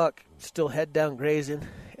 checked the buck, still head down grazing,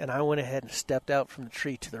 and I went ahead and stepped out from the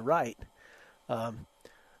tree to the right.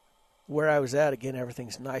 Where I was at, again,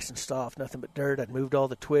 everything's nice and soft, nothing but dirt. I'd moved all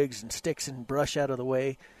the twigs and sticks and brush out of the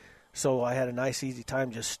way, so I had a nice, easy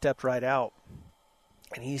time, just stepped right out.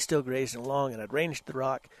 And he's still grazing along, and I'd ranged the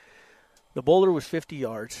rock. The boulder was 50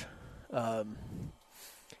 yards, and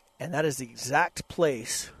that is the exact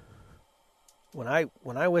place when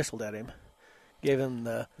I whistled at him, gave him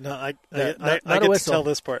the I not get a whistle. to tell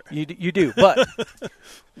this part. You do, but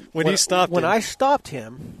when you stopped when him. I stopped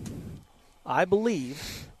him, I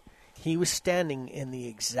believe he was standing in the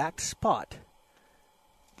exact spot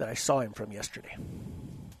that I saw him from yesterday.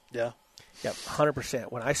 Yeah. Yep,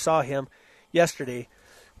 100%. When I saw him yesterday,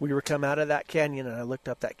 we were come out of that canyon, and I looked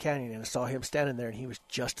up that canyon, and I saw him standing there, and he was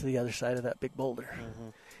just to the other side of that big boulder. Mm-hmm.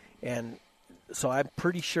 And so I'm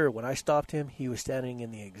pretty sure when I stopped him, he was standing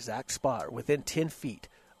in the exact spot, within 10 feet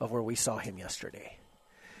of where we saw him yesterday.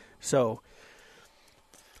 So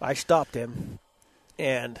I stopped him,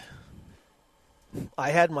 and I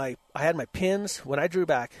had my pins. When I drew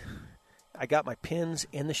back, I got my pins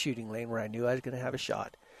in the shooting lane where I knew I was going to have a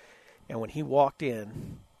shot. And when he walked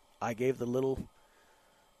in, I gave the little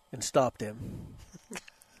and stopped him,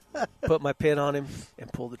 put my pin on him,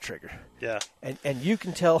 and pulled the trigger. Yeah. And you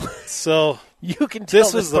can tell. So you can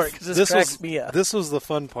tell this part because this cracks me up. This was the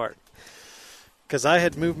fun part, because I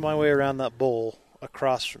had moved my way around that bowl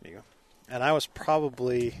across from you, and I was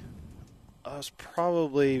probably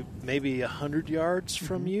maybe 100 yards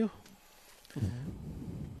from you. Mm-hmm.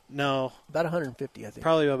 No, about 150, I think.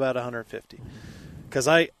 Probably about 150. Because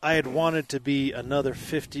I had wanted to be another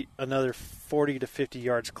 40 to 50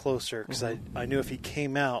 yards closer, because mm-hmm. I knew if he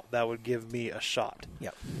came out, that would give me a shot.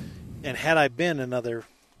 Yep. And had I been another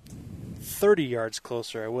 30 yards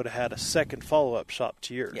closer, I would have had a second follow-up shot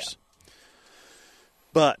to yours. Yeah.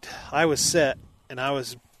 But I was set, and I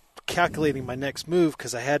was calculating my next move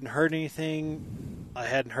because I hadn't heard anything. I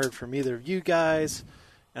hadn't heard from either of you guys.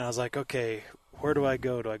 And I was like, okay, where do I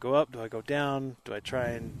go? Do I go up? Do I go down? Do I try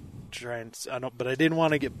and but I didn't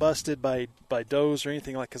want to get busted by does or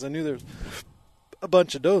anything because I knew there was a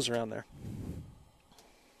bunch of does around there.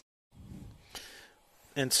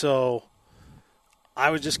 And so I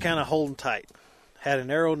was just kind of holding tight. Had an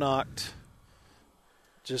arrow knocked,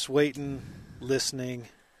 just waiting, listening,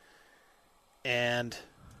 and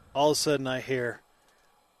all of a sudden I hear,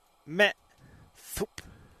 "Meh, thoop,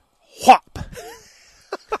 whop,"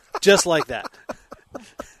 just like that.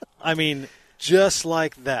 I mean, just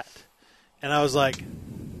like that. And I was like,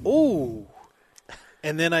 "Ooh!"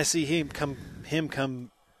 And then I see him come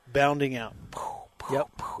bounding out. Yep.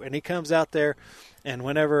 And he comes out there, and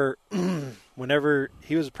whenever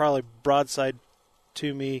he was probably broadside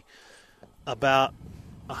to me, about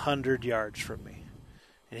 100 yards from me.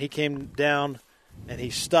 And he came down, and he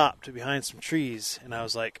stopped behind some trees, and I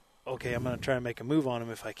was like, okay, I'm going to try and make a move on him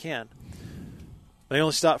if I can. But he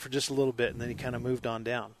only stopped for just a little bit, and then he kind of moved on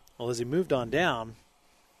down. Well, as he moved on down,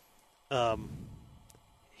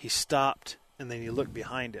 he stopped, and then he looked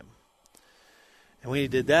behind him. And when he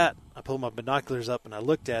did that, I pulled my binoculars up, and I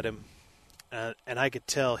looked at him, and I could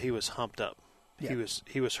tell he was humped up. Yeah.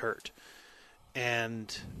 He was hurt.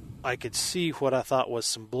 And I could see what I thought was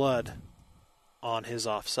some blood on his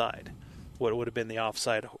offside, what would have been the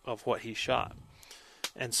offside of what he shot.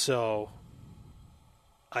 And so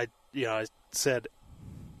I said,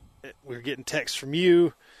 we're getting texts from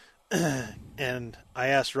you, and I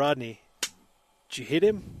asked Rodney, did you hit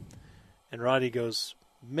him? And Rodney goes,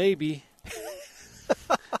 maybe.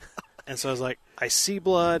 And so I was like, I see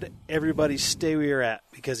blood. Everybody stay where you're at,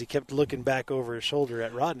 because he kept looking back over his shoulder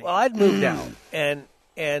at Rodney. Well, I'd moved out, and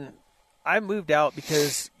I moved out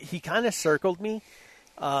because he kind of circled me,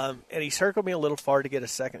 and he circled me a little far to get a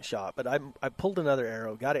second shot. But I pulled another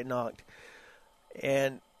arrow, got it knocked,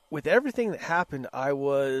 and with everything that happened, I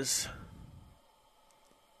was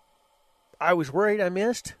worried I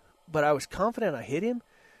missed, but I was confident I hit him.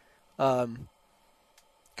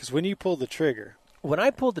 Because when you pulled the trigger. When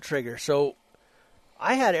I pulled the trigger, so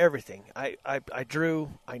I had everything. I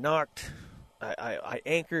drew, I knocked, I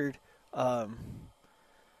anchored, I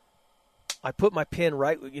put my pin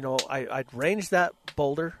right, I'd ranged that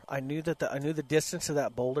boulder. I knew the distance of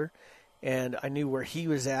that boulder, and I knew where he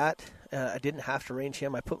was at. I didn't have to range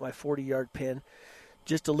him. I put my 40-yard pin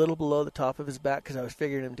just a little below the top of his back, because I was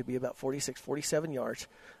figuring him to be about 46, 47 yards,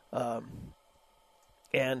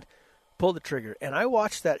 and pulled the trigger. And I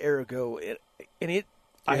watched that arrow go, and it.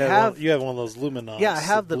 You have one of those Luminocs. Yeah, I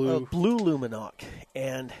have the blue Luminoc,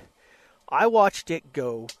 and I watched it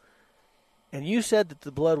go. And you said that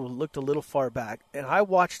the blood looked a little far back, and I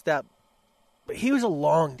watched that. But he was a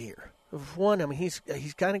long deer. One, I mean, he's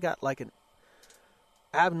kind of got like an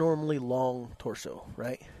abnormally long torso,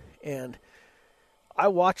 right? And I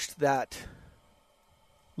watched that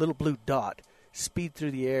little blue dot speed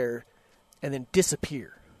through the air and then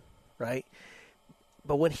disappear, right?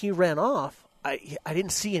 But when he ran off, I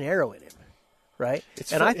didn't see an arrow in him, right?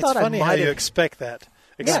 It's funny how you expect that.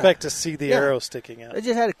 To see the arrow sticking out. I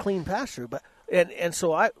just had a clean pass through, but and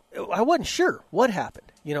so I wasn't sure what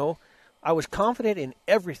happened. I was confident in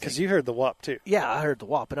everything. Because you heard the whop too. Yeah, I heard the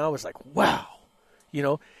whop, and I was like, wow,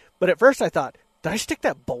 But at first I thought, did I stick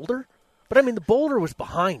that boulder? But I mean, the boulder was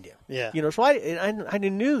behind him. Yeah. So I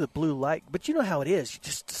knew the blue light, but you know how it is.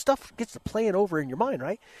 Stuff gets to playing over in your mind,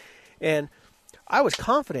 right? And I was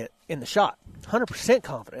confident in the shot, 100%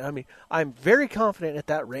 confident. I mean, I'm very confident at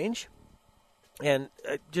that range, and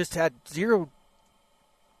I just had zero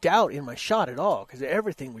doubt in my shot at all, because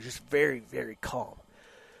everything was just very, very calm.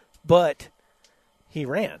 But he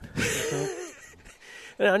ran.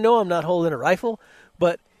 And I know I'm not holding a rifle,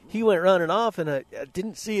 but he went running off, and I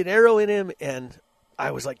didn't see an arrow in him, and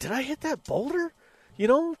I was like, did I hit that boulder?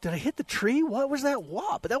 Did I hit the tree? What was that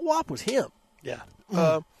whop? But that whop was him. Yeah.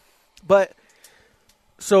 But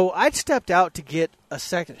so I'd stepped out to get a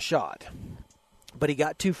second shot, but he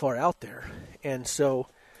got too far out there. And so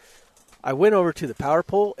I went over to the power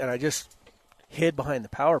pole, and I just hid behind the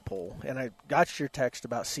power pole, and I got your text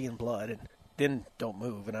about seeing blood, and then don't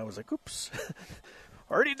move. And I was like, oops,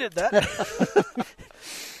 already did that.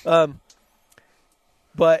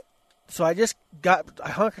 But so I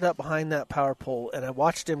hunkered up behind that power pole, and I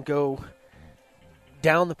watched him go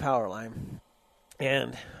down the power line,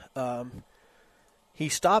 and he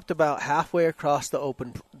stopped about halfway across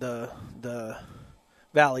the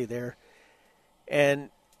valley there, and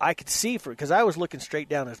I could see because I was looking straight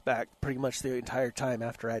down his back pretty much the entire time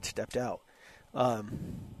after I'd stepped out,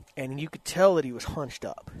 and you could tell that he was hunched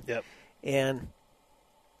up. Yep. And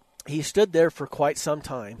he stood there for quite some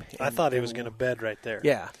time. I thought he was going to bed right there.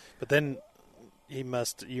 Yeah. But then you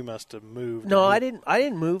must have moved. No, I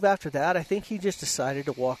didn't move after that. I think he just decided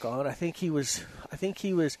to walk on. I think he was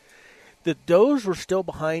the does were still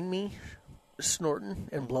behind me, snorting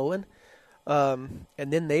and blowing. And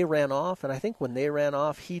then they ran off, and I think when they ran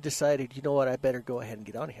off, he decided, you know what, I better go ahead and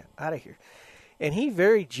get out of here. And he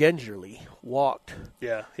very gingerly walked.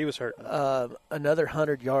 Yeah, he was hurt. Another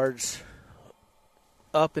 100 yards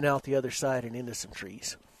up and out the other side and into some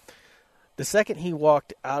trees. The second he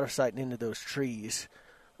walked out of sight and into those trees,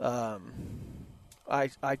 I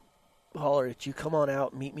hollered at you, come on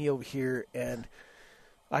out, meet me over here, and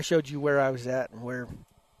I showed you where I was at and where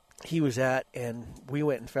he was at, and we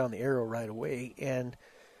went and found the arrow right away, and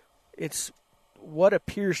it's what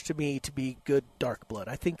appears to me to be good dark blood.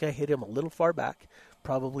 I think I hit him a little far back,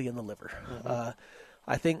 probably in the liver. Mm-hmm.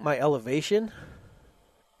 I think my elevation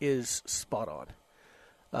is spot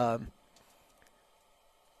on.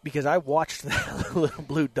 Because I watched that little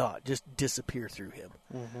blue dot just disappear through him.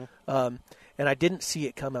 Mm-hmm. And I didn't see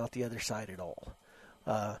it come out the other side at all.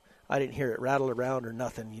 I didn't hear it rattle around or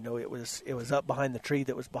nothing. You know, it was up behind the tree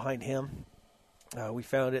that was behind him. We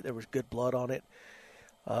found it. There was good blood on it.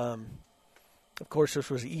 Of course, this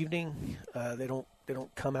was evening. They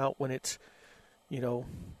don't come out when it's, you know,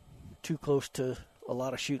 too close to a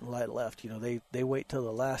lot of shooting light left. You know, they wait till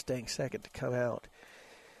the last dang second to come out.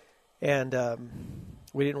 And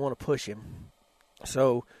we didn't want to push him,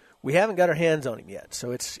 so we haven't got our hands on him yet.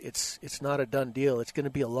 So it's not a done deal. It's going to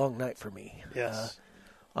be a long night for me. Yes.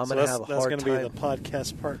 I'm going to have a hard time. That's going to be the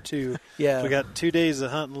podcast part 2. Yeah. We got 2 days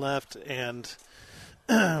of hunting left, and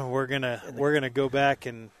we're gonna go back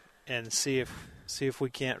and see if we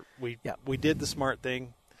can't. We did the smart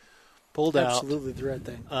thing, pulled out. Absolutely the right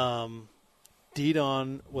thing.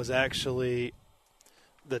 Didon was actually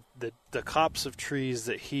the copse of trees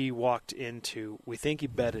that he walked into. We think he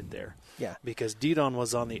bedded there. Yeah. Because Didon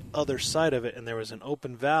was on the other side of it, and there was an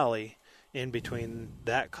open valley in between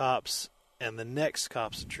that copse and the next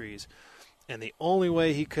copse of trees. And the only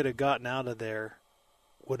way he could have gotten out of there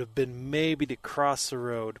would have been maybe to cross the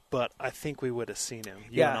road, but I think we would have seen him.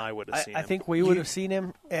 You and I would have seen him. I think we would have seen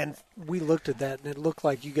him, and we looked at that, and it looked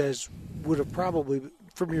like you guys would have probably,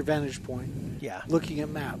 from your vantage point, looking at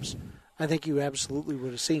maps, I think you absolutely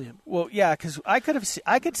would have seen him. Well, yeah, because I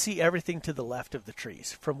could see everything to the left of the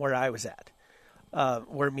trees from where I was at,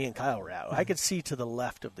 where me and Kyle were at. I could see to the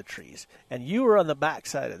left of the trees, and you were on the back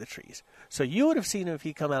side of the trees. So you would have seen him if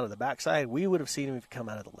he come out of the back side. We would have seen him if he come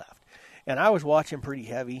out of the left. And I was watching pretty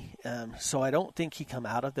heavy, so I don't think he come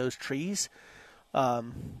out of those trees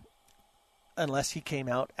unless he came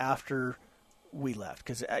out after we left.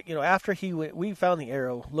 Because, you know, after he went, we found the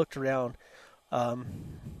arrow, looked around, and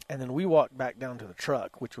then we walked back down to the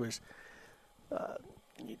truck, which was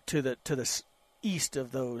to the east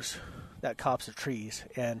of that copse of trees,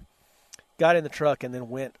 and got in the truck and then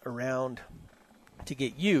went around to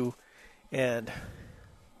get you and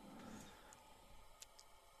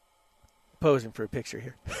posing for a picture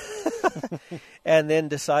here. And then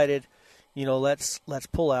decided, you know, let's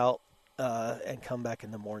pull out and come back in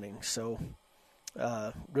the morning. So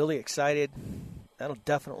really excited. That'll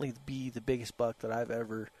definitely be the biggest buck that I've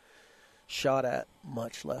ever shot at,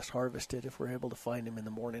 much less harvested, if we're able to find him in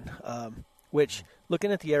the morning. Which,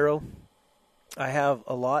 looking at the arrow, I have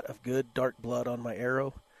a lot of good dark blood on my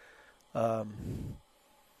arrow.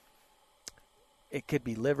 It could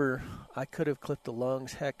be liver. I could have clipped the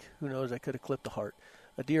lungs. Heck, who knows? I could have clipped the heart.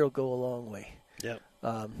 A deer will go a long way. Yep.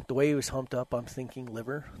 The way he was humped up, I'm thinking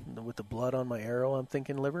liver. With the blood on my arrow, I'm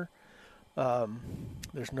thinking liver.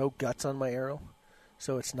 There's no guts on my arrow,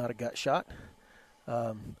 so it's not a gut shot.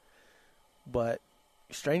 But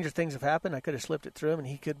stranger things have happened. I could have slipped it through him, and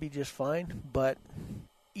he could be just fine. But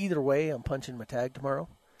either way, I'm punching my tag tomorrow.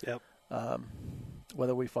 Yep.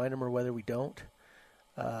 Whether we find him or whether we don't.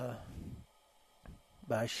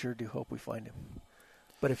 But I sure do hope we find him.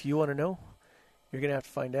 But if you want to know, you're going to have to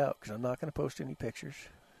find out, because I'm not going to post any pictures,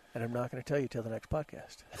 and I'm not going to tell you till the next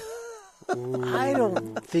podcast. I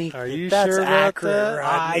don't think Are you that's sure about accurate, that?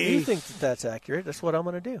 Rodney. I do think that's accurate. That's what I'm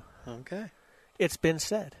going to do. Okay. It's been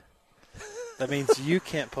said. That means you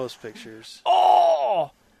can't post pictures.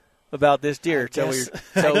 Oh! About this deer. I guess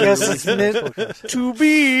It's it's meant to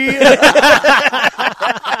be.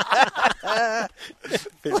 If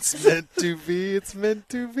it's meant to be, it's meant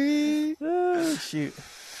to be. Oh, shoot.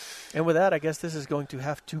 And with that, I guess this is going to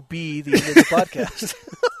have to be the end of the podcast.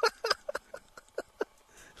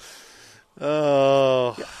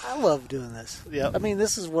 Oh. I love doing this. Yep. I mean,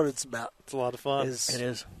 this is what it's about. It's a lot of fun. Is It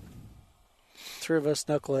is. three of us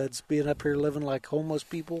knuckleheads being up here living like homeless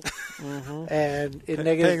people, Mm-hmm. and in Paying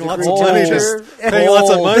negative lots degree of money temperature. Paying lots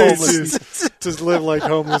of money homeless. to live like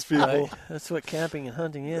homeless people. Right? That's what camping and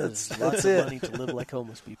hunting is. That's Lots it. of money to live like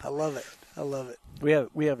homeless I people. love it. I love it. We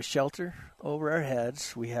have a shelter over our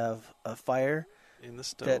heads. We have a fire In the that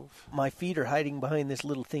stove. my feet are hiding behind this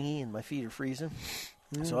little thingy, and my feet are freezing.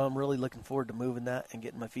 So I'm really looking forward to moving that and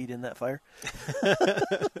getting my feet in that fire.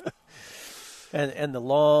 and the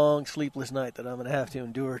long sleepless night that I'm going to have to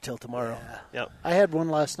endure till tomorrow. Yeah. Yep. I had one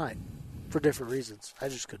last night for different reasons. I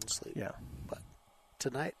just couldn't sleep. Yeah. But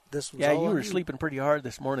tonight, this was Yeah, all you I were needed. sleeping pretty hard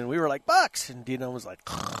this morning. We were like, Bucks! And Dino was like,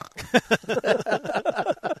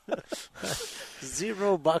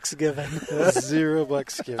 $0 given.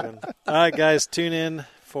 $0 given. All right, guys, tune in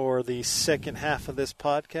for the second half of this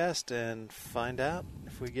podcast and find out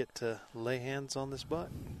if we get to lay hands on this buck.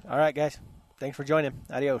 all right, guys. Thanks for joining.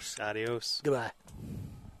 Adios. Adios. Goodbye.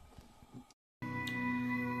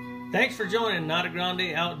 Thanks for joining Nata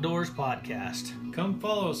Grande Outdoors Podcast. Come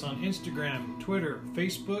follow us on Instagram, Twitter,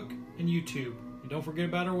 Facebook, and YouTube. And don't forget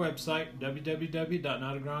about our website,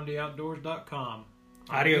 www.natagrandeoutdoors.com.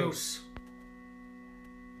 Adios.